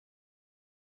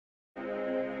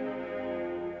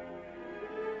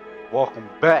Welcome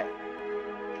back.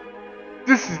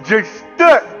 This is J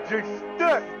Stat. J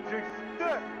Stat. J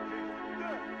Stat.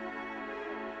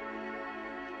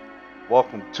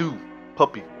 Welcome to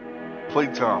Puppy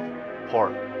Playtime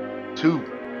Part 2,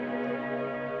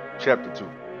 Chapter 2.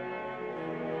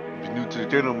 If you're new to the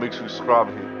channel, make sure you subscribe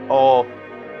and hit all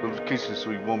notifications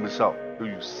so you won't miss out. Do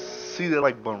you see that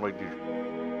like button right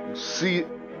there? You see it?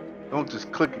 Don't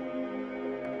just click it.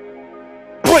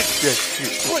 Break that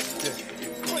shit. Break that shit.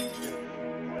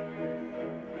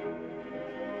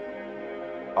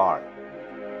 Alright.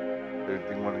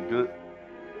 Everything running good?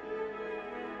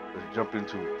 Let's jump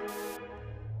into it.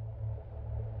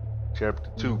 Chapter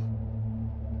 2.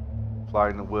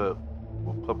 Flying the web.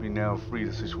 With Puppy now free,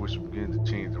 the situation begins to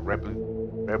change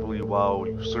rapidly while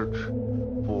you search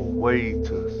for a way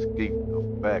to escape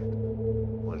the fact.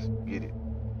 Let's get it.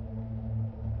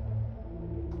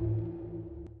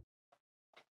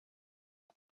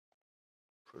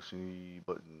 Pressing the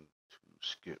button to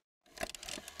skip.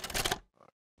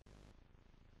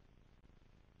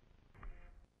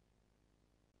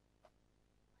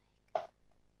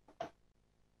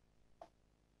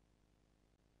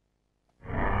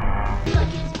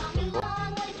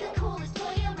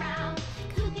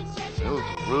 It was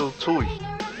a real toy.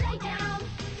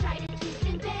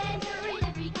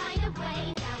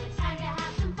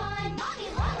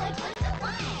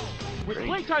 With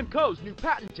Playtime Co.'s new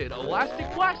patented elastic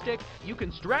plastic, you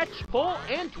can stretch, pull,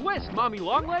 and twist Mommy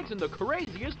Longlegs in the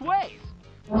craziest ways.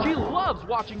 She loves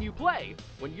watching you play.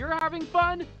 When you're having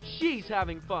fun, she's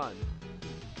having fun.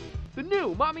 The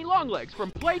new Mommy Longlegs from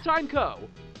Playtime Co.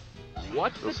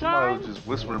 What's the Somebody time? was just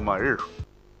whispering in my ear.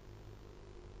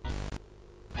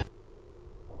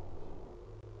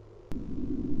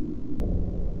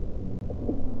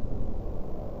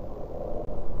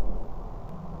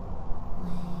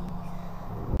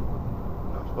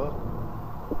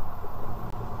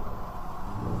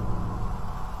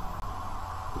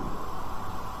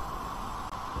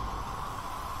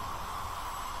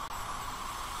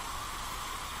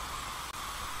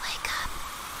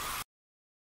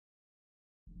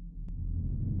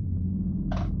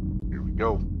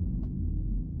 Go.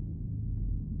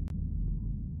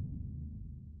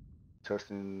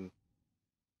 Testing.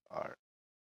 Alright.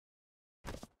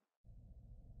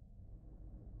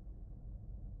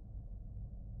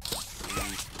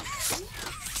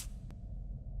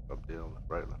 Up, down, left,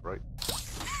 right, left, right.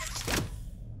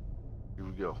 Here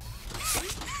we go.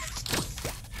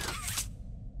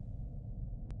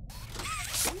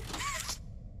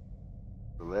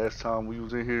 The last time we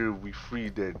was in here, we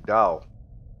freed that doll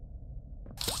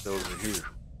that was in here.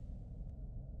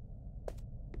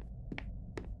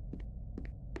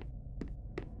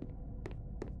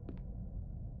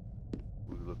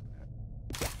 What are we looking at?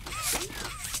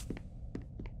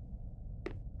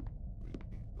 We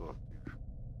can't go up here.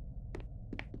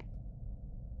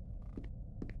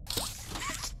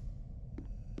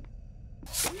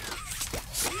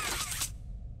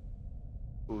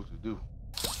 What was it do?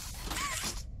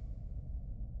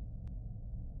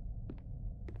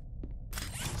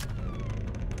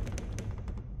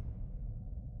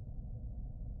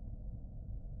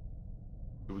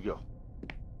 Here we go.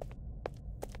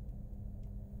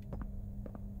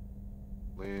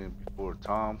 Land before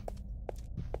Tom.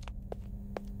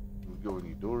 Here we go.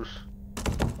 Any doors?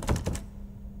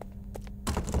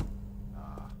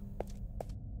 Nah.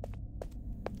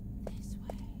 This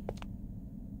way.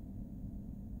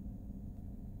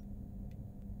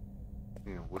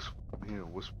 Here, whisper. Here,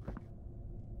 whisper.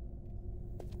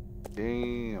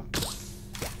 Damn.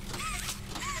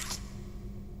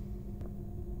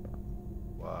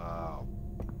 Wow.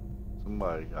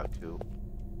 Somebody got killed.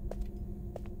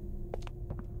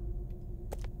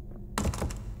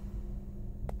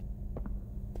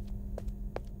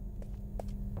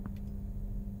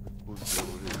 Who's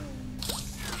over here?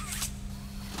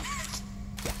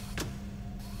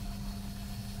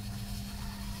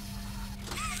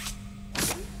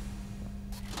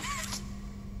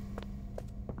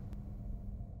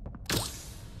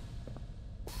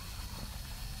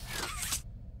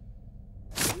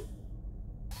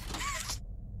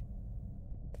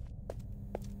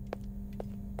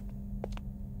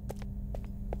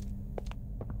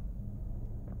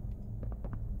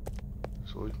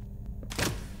 Sorry.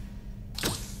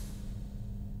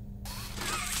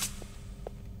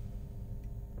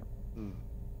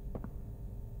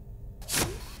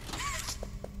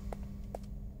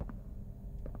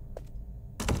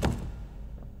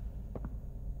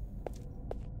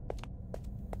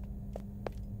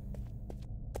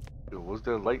 Yo, was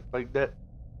there light like that?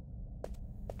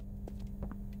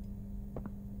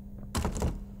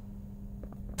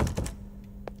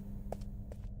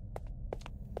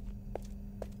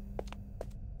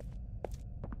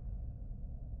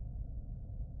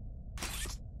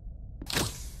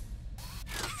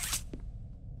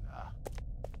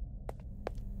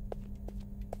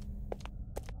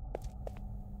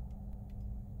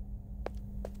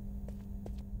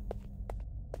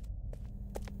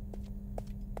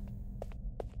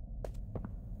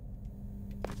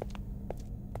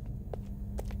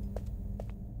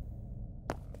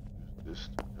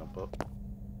 Jump up.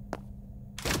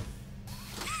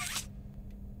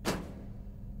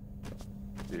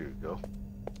 There you go.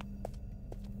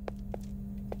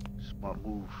 Smart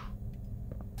move.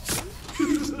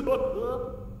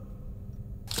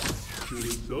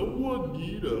 Does someone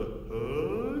need a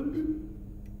hug?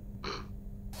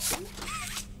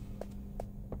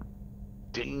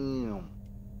 Damn.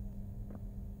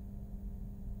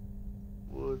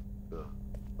 What the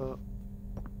fuck?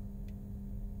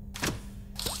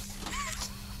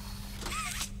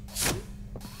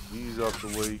 Knees out the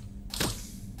way.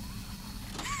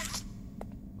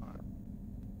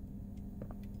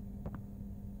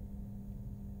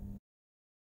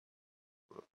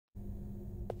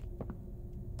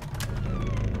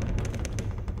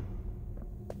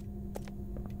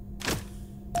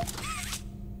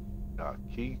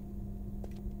 Key.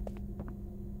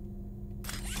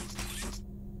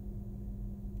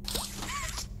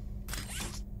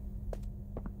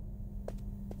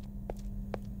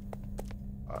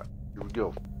 Alright, here we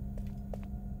go.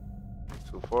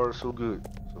 So far, so good.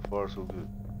 So far, so good.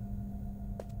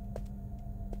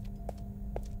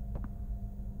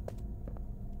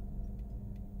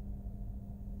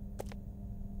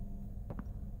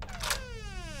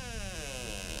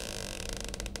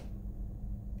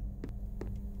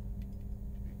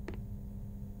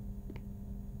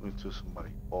 Into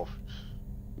somebody's office.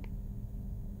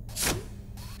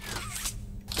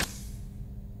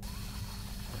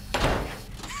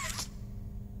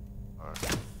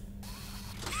 Alright.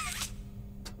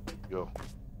 Go.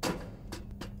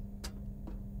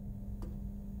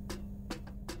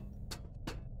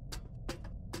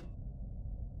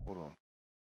 Hold on.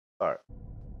 Alright.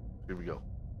 Here we go.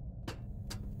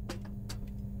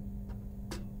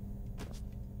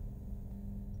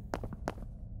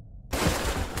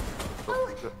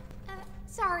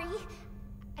 Sorry.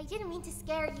 I didn't mean to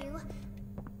scare you.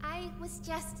 I was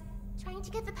just trying to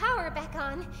get the power back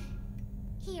on.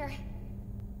 Here.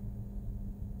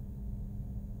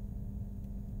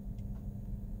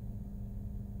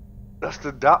 That's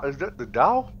the doll. Is that the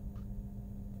doll?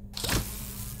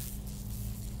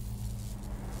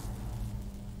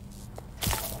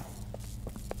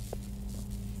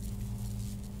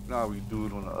 Now we do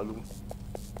it on the other one.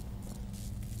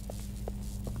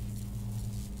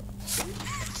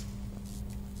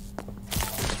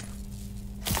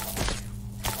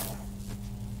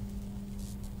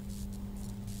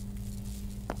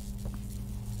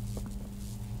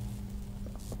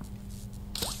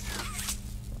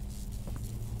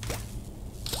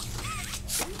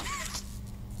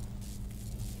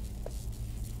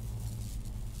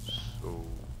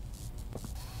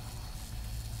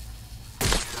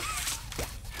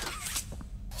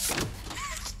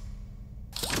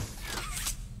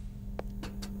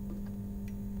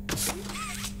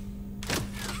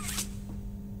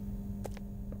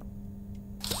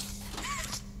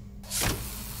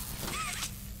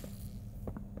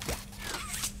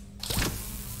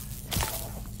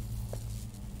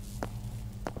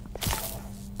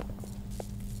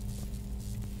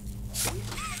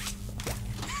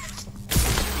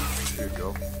 Here you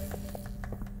go.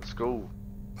 Let's go.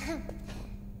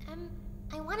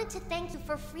 I wanted to thank you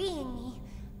for freeing me.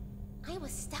 I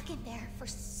was stuck in there for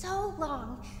so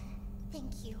long.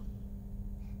 Thank you.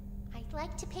 I'd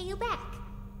like to pay you back.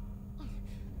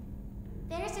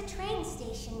 There's a train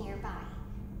station nearby.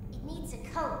 It needs a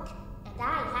code, and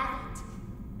I have it.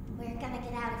 We're gonna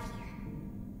get out of here.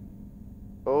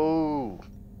 Oh.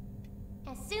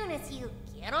 As soon as you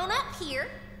get on up here.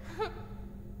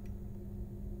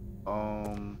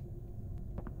 Come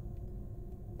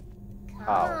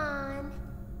How? on.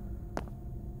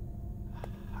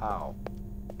 How?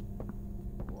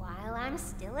 While I'm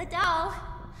still a doll.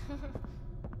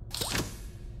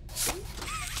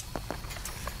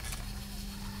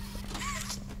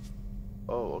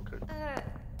 Oh, okay.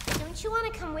 Don't you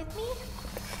want to come with me?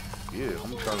 Yeah,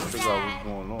 I'm trying to figure out what's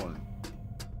going on.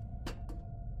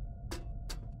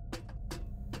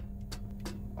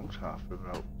 I'm trying to figure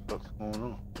out what's going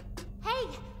on.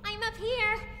 Hey, I'm up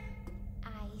here.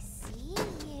 I see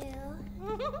you.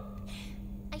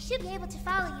 I should be able to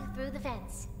follow you through the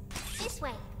vents. This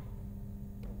way.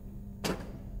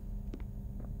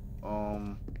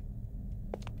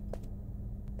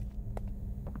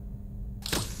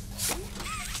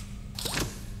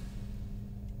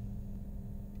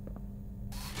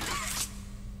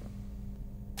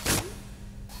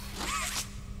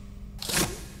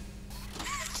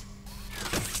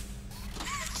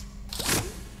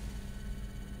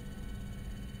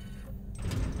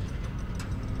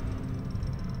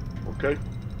 Okay.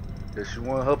 Guess you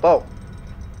want to help out.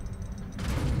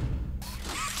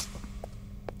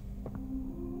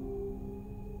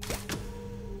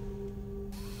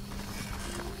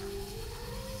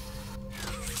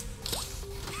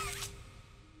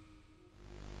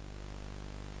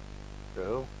 The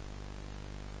hell?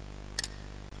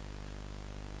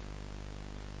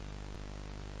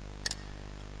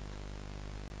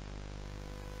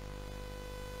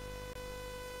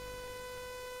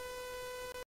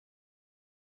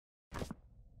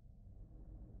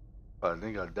 I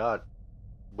think I died.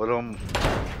 But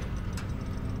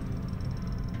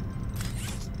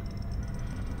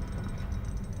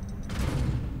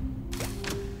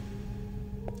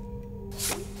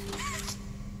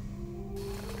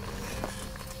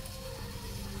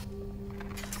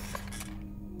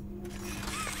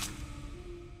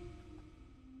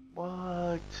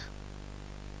what?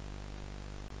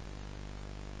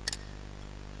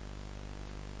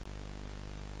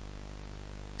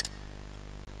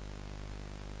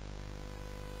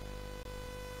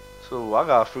 So I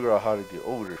gotta figure out how to get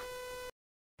over there.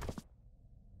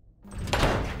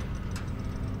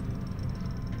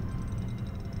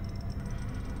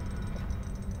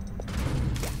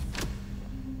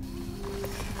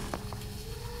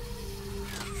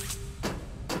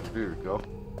 There we go.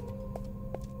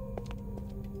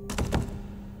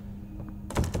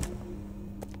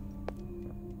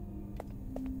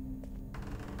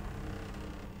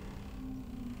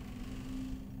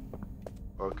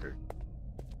 Okay.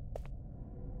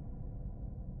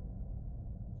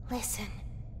 Listen,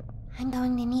 I'm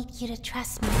going to need you to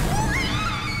trust me.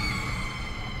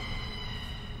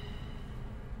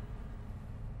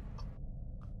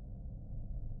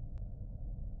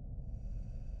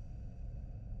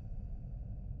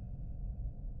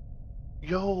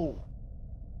 Yo.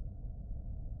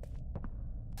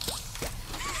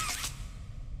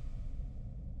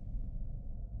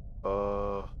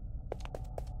 Uh.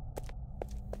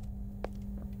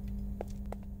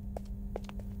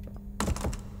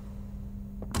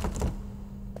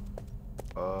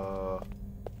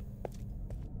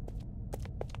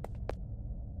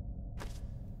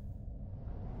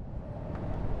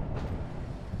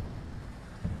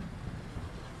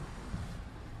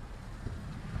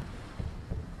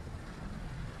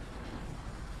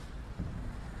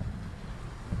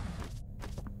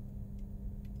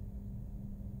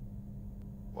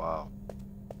 Wow.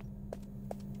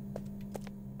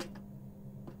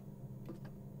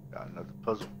 Got another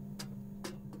puzzle.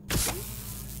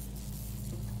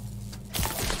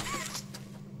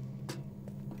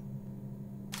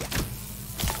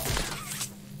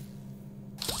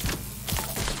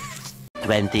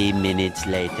 Twenty minutes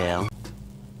later.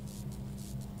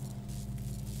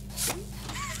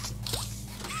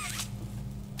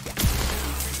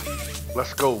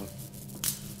 Let's go.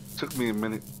 Took me a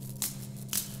minute.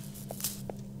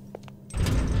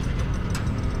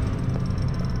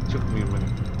 Took me a minute.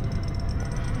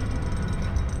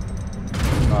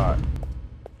 Alright.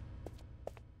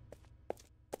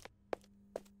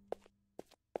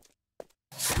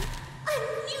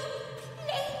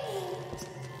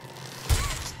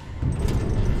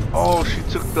 Oh, she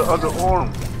took the other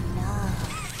arm.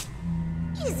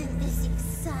 Isn't this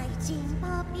exciting,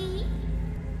 Poppy?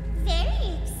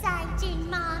 Very exciting,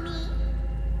 Mommy.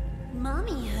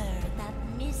 Mommy heard that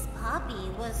Miss Poppy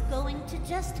was going to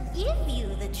just give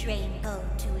you the train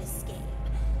code to escape.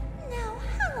 Now,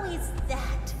 how is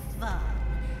that fun?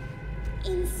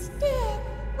 Instead,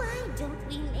 why don't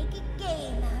we make a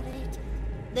game out of it?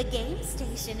 The game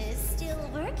station is still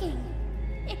working.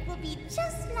 It will be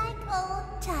just like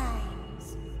old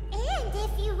times. And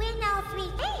if you win all 3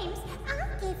 games,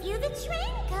 I'll give you the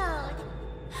train code.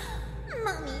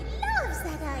 Mommy loves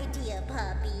that idea,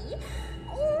 Poppy.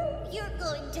 Oh, you're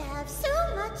going to have so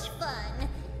much fun.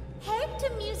 Head to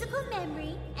musical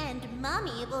memory, and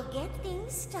Mommy will get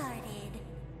things started.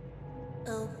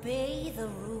 Obey the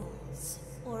rules,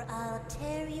 or I'll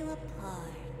tear you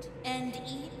apart and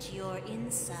eat your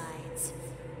insides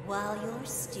while you're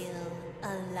still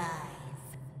alive.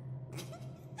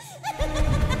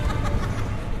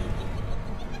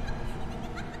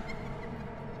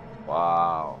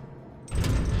 Wow.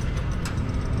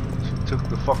 She took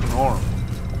the fucking arm.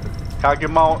 Can I get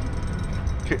my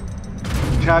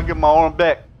can I get my arm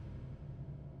back?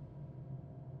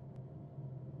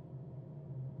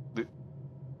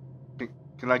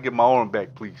 Can I get my arm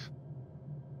back, please?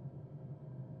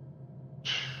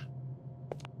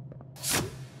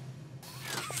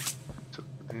 Took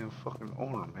the damn fucking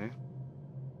arm, man.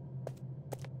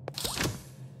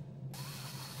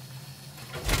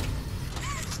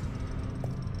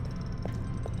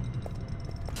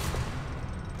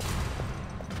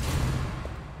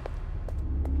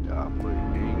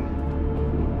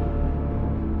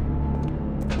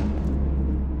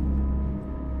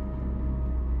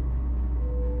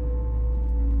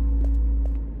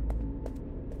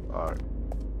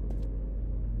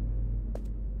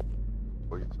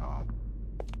 Playtime.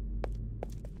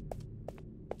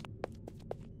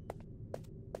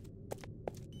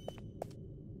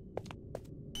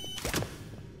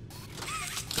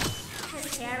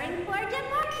 Preparing for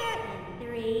departure in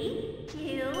 3,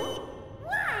 2,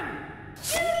 1.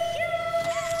 Choo-choo!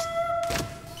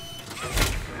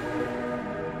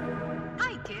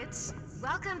 Hi kids,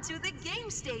 welcome to the game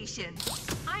station.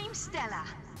 I'm Stella,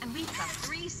 and we've got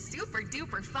 3 super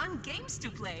duper fun games to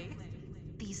play.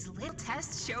 These little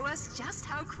tests show us just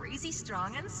how crazy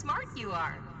strong and smart you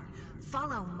are.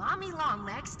 Follow Mommy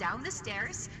Longlegs down the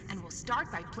stairs, and we'll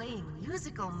start by playing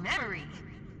musical memory.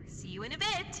 See you in a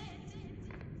bit.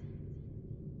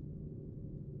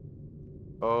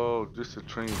 Oh, just a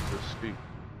train to escape.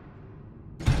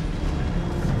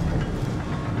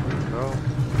 No.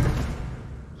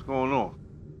 What's going on?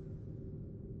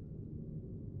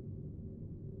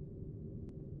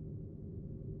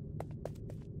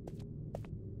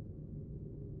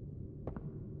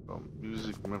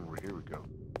 Music memory, here we go.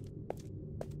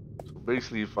 So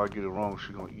basically if I get it wrong,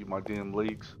 she's gonna eat my damn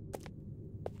legs.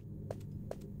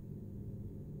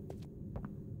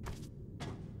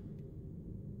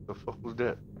 The fuck was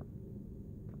that?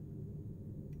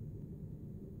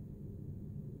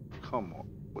 Come on.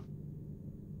 What?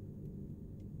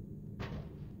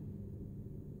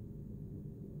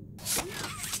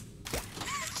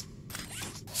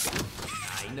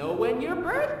 I know when your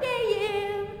birthday is.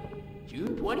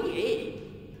 June 28th.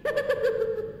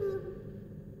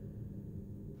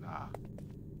 Nah.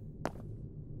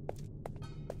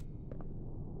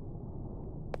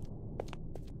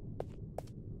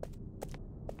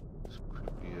 It's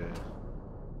creepy ass.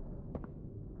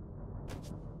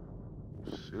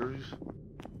 Serious?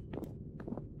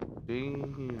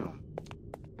 Damn.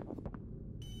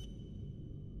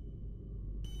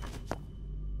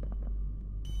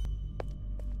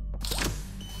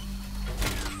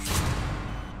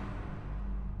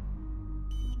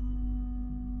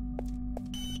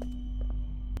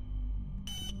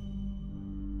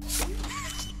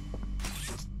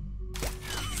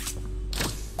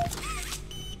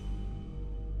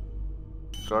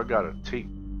 So I got a tape.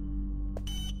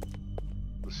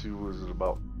 Let's see what it's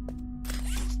about.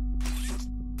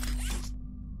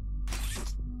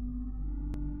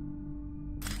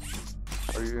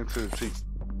 Are you into the tape?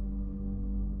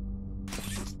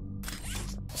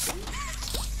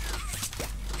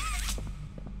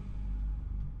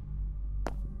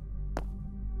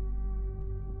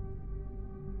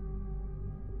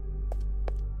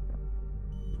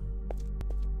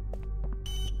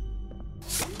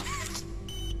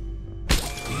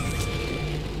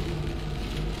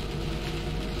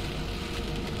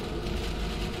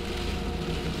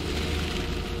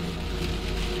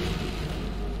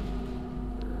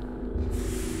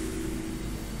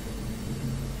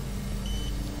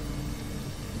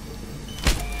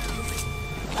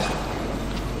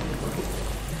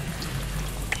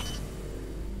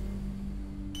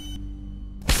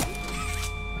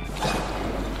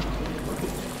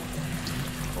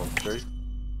 Okay.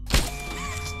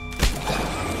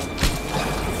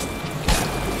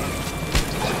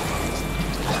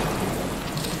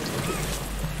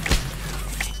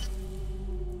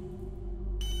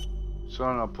 So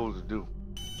what am I supposed to do?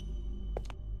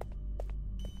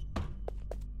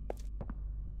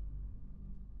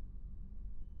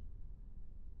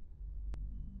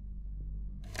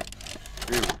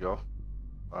 Here we go.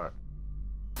 All right.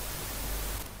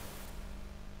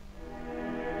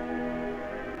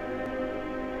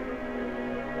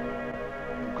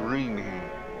 Green hand.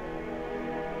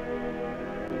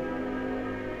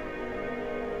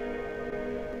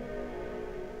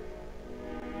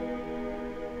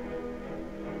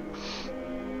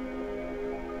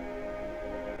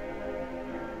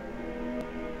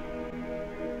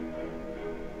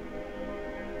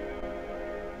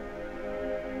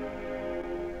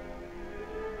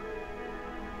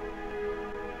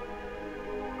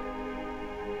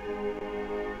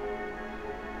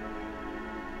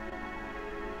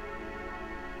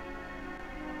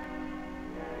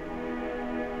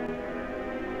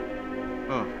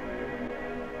 Huh.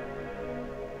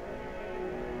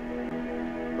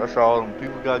 That's how all them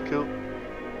people got killed?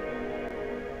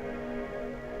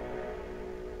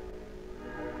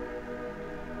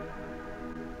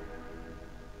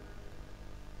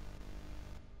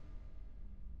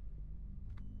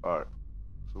 Alright.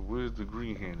 So where's the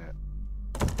green hand at?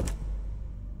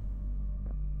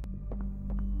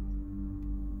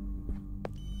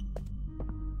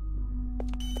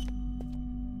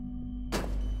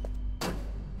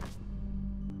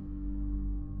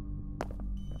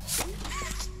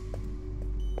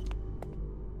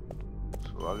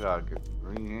 So So I gotta get the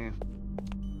green hand.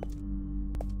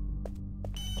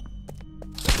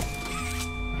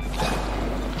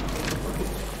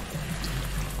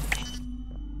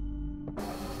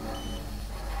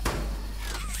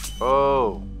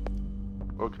 Oh,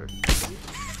 okay.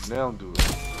 Now do it.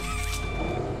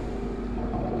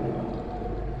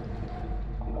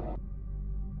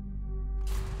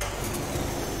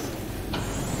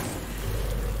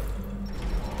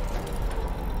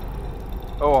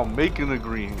 Oh, I'm making a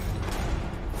green.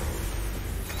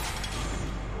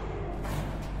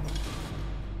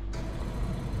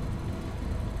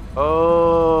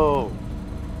 Oh.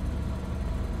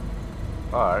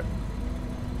 Alright.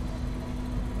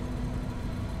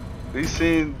 They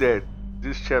saying that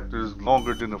this chapter is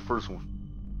longer than the first one.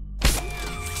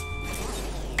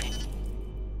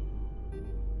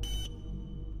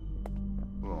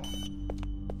 Hold on.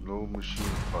 No machine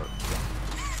part.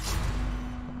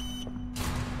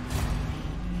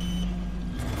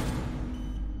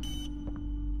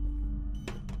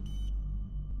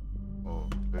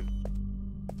 Okay.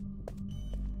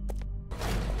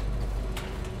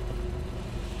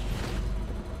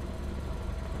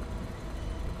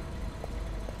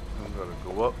 I gotta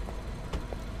go up.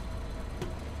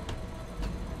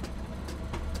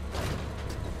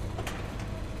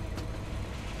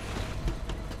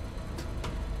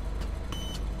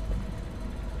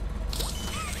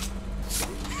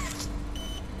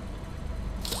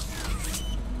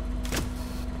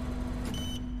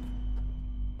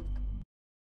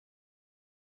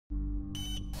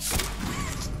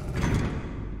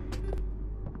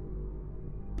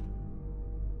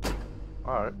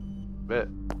 Alright, bet.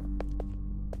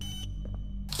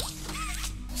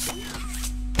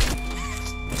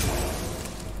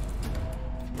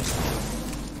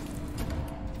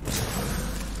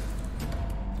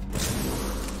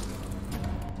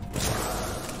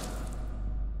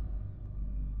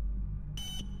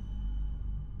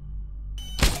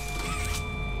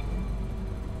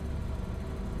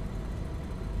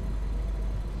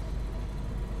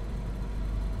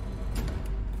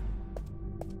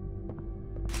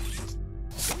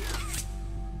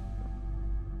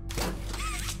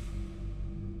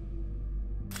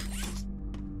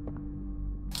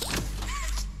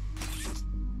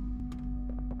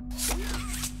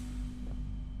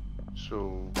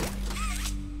 So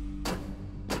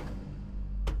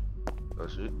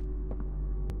that's it.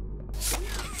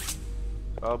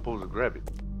 I'm supposed to grab it.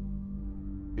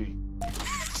 Hey,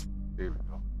 there we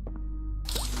go.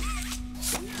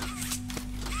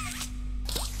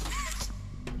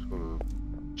 Let's go to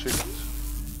chickens.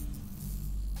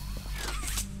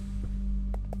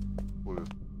 What is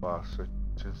 5 seconds,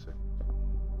 10 seconds?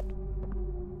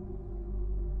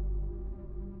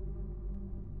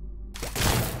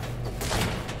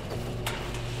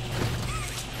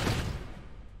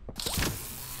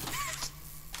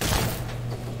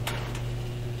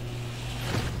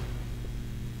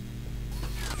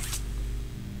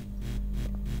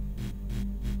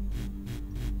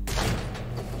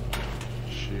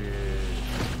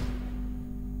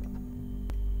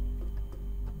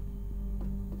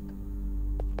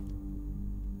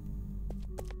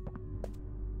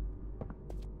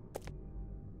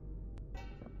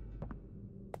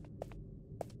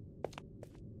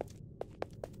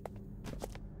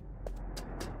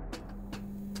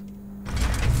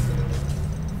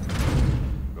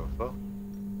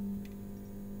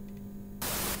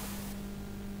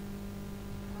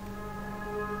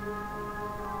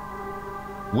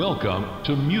 Welcome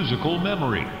to Musical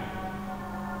Memory.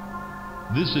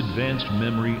 This advanced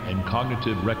memory and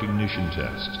cognitive recognition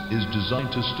test is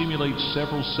designed to stimulate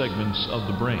several segments of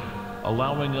the brain,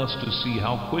 allowing us to see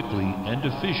how quickly and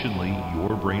efficiently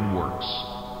your brain works.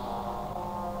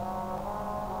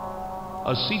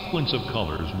 A sequence of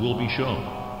colors will be shown,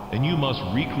 and you must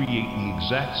recreate the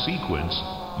exact sequence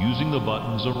using the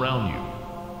buttons around you.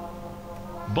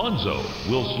 Bunzo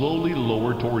will slowly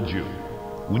lower towards you.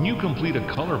 When you complete a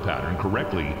color pattern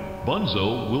correctly,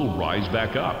 Bunzo will rise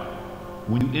back up.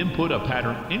 When you input a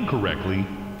pattern incorrectly,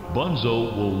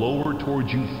 Bunzo will lower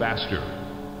towards you faster.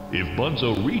 If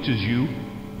Bunzo reaches you,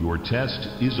 your test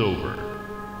is over.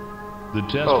 The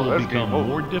test will become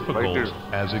more difficult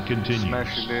as it continues,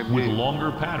 with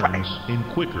longer patterns in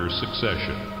quicker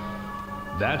succession.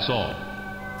 That's all.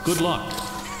 Good luck.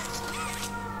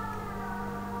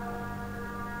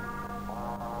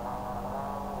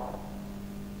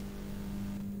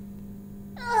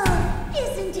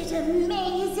 Isn't it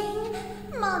amazing?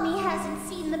 Mommy hasn't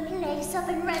seen the place up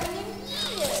and running in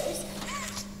years.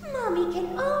 Mommy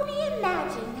can only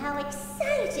imagine how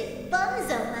excited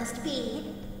Bunzo must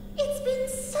be. It's been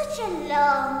such a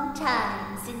long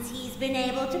time since he's been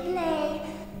able to play,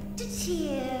 to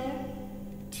cheer,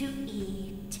 to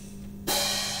eat.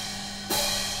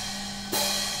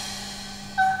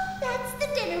 Oh, that's the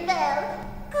dinner bell.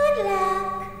 Good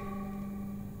luck.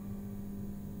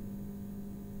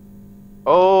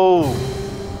 Oh.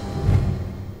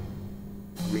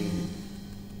 Green.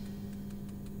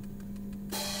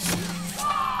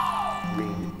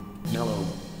 Green. Yellow.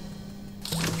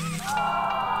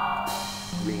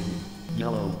 Green.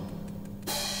 Yellow.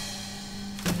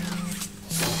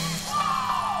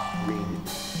 Green.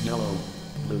 Yellow.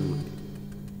 Blue.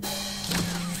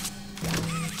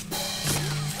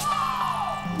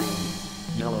 Green.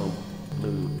 Yellow.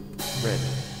 Blue. Red.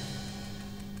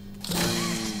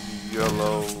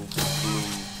 Yellow, blue,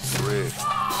 red.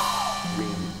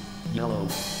 Green. Yellow.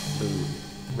 Blue.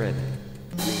 Red.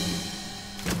 Green.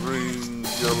 Green,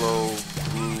 yellow,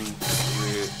 blue,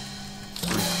 red,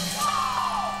 green.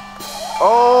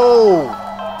 Oh!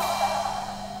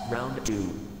 Round 2.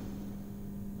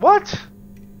 What?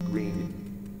 Green.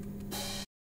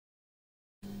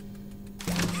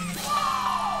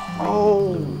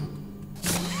 Oh!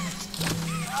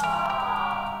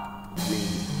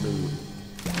 Green, blue.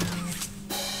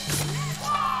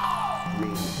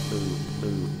 Green, blue,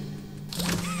 blue.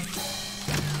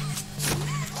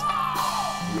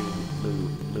 Green, blue,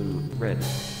 blue, red.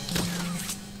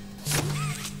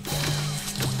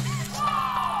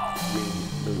 Green,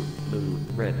 blue, blue,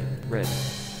 red, red.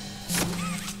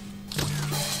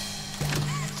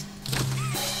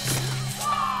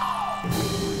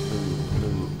 Green, blue,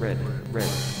 blue, red,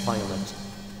 red, violet.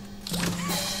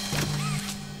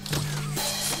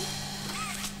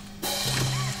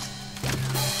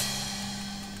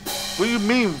 What do you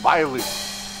mean, violet?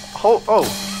 Oh.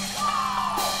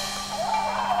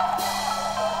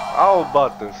 I was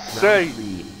about to say.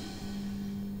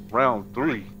 Round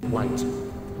 3. White.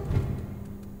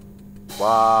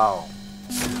 Wow.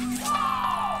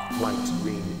 Light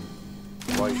green.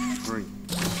 White, green.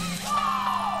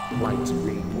 Light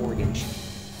green, orange.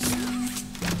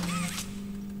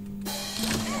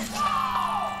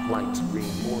 Light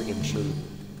green, orange, blue.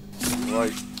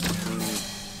 White, green,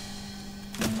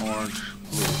 orange,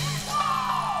 blue.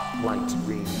 Light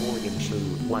green, orange,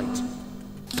 blue, white.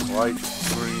 White,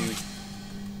 green,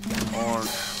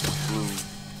 orange, blue,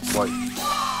 white.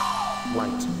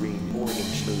 Light green,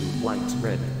 orange, blue, white,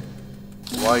 red.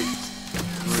 White,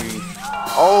 green.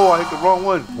 Oh, I hit the wrong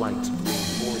one. Light green,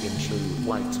 orange, blue,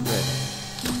 white, red.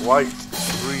 White,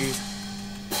 green,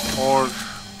 orange,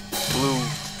 blue,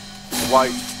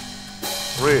 white,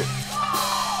 red.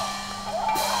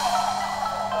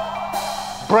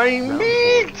 Brain Round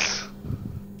meat!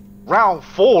 Round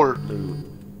 4. Blue.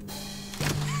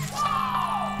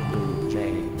 Blue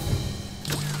jay.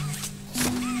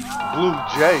 Blue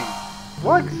jay.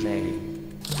 What? Jay.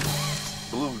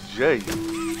 Blue jay.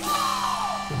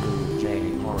 Blue jay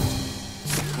heart.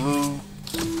 Blue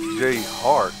jay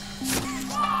heart.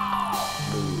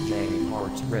 Blue jay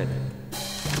heart, red.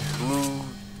 Blue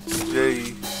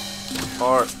jay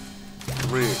heart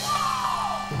red.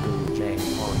 Blue jay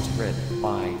heart, red.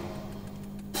 5.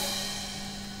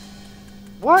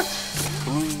 What?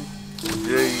 Blue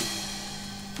jay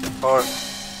heart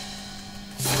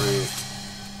red.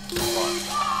 Blue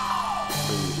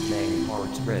jay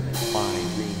heart, red.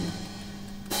 5 green.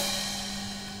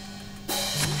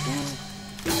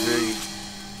 Blue jay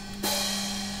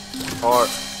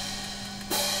heart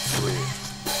red.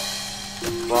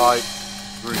 5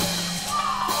 green.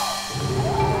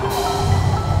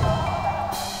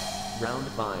 Round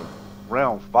 5.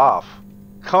 Round 5.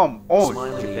 Come on.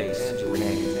 Smiley face,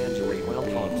 tangerine,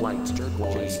 well-thought, light,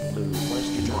 turquoise, blue,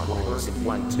 question mark, burgundy,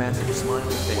 white, massive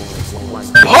smiley face,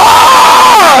 white,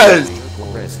 Pause!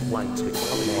 red, white,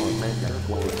 well-thought, manga,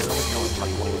 well,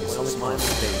 smiley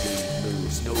face, blue,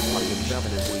 snow white,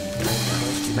 definitely, manga,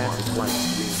 massive white,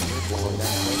 green, turquoise,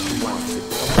 white,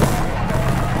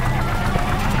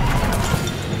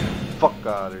 Fuck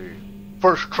out of here.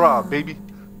 First try, baby.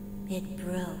 It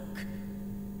broke.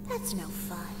 That's no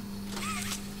fun.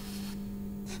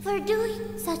 For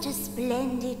doing such a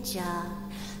splendid job,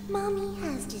 Mommy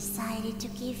has decided to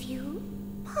give you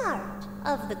part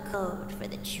of the code for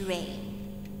the train.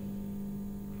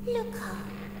 Look up.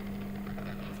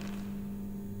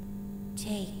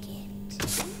 Take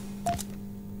it.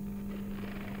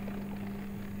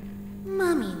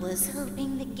 Mommy was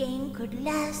hoping the game could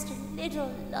last a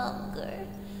little longer.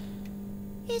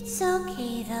 It's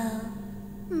okay though.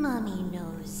 Mommy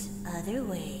knows other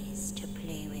ways to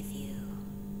play with you.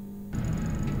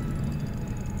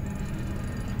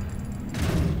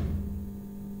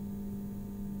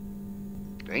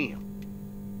 Damn.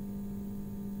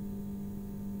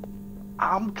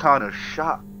 I'm kind of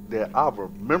shocked that I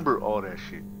remember all that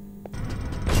shit.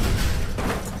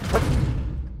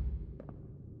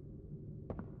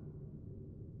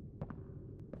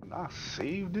 Can I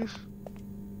save this?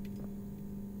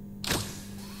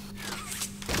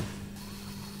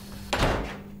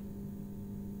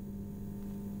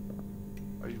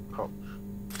 Are you crouch?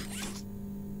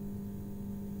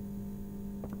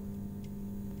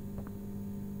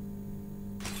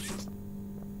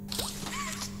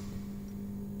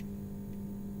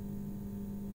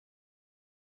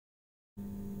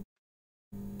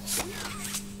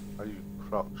 Are you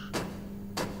crouch?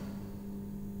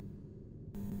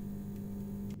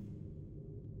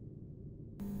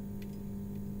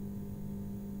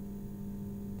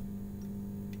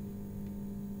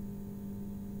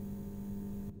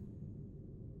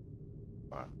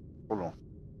 Alright, hold on.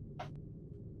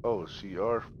 Oh,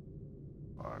 CR.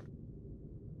 Alright.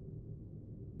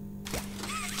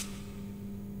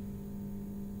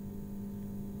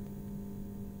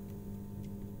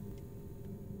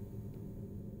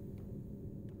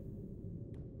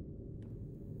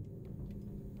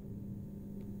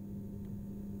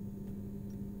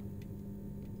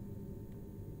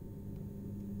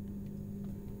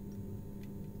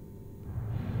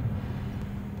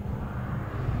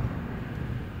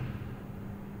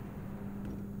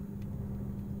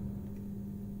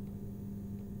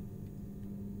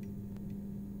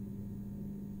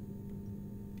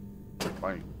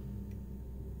 Fine.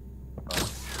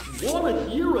 Wanna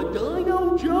hear a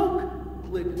dino joke?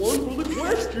 Click 1 for the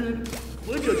question.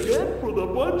 Click again for the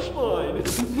punchline.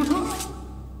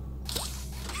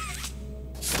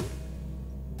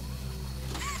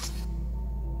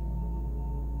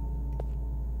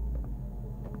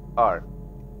 Alright.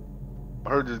 I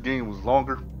heard this game was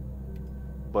longer,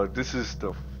 but this is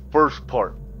the first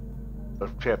part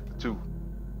of chapter 2.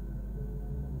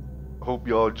 I hope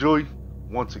y'all enjoy.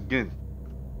 Once again,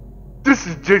 this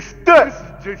is just us.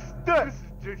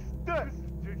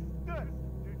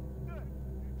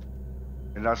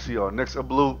 And I'll see y'all next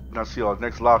upload, and I'll see y'all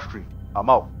next live stream. I'm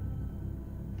out.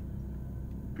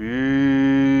 Peace.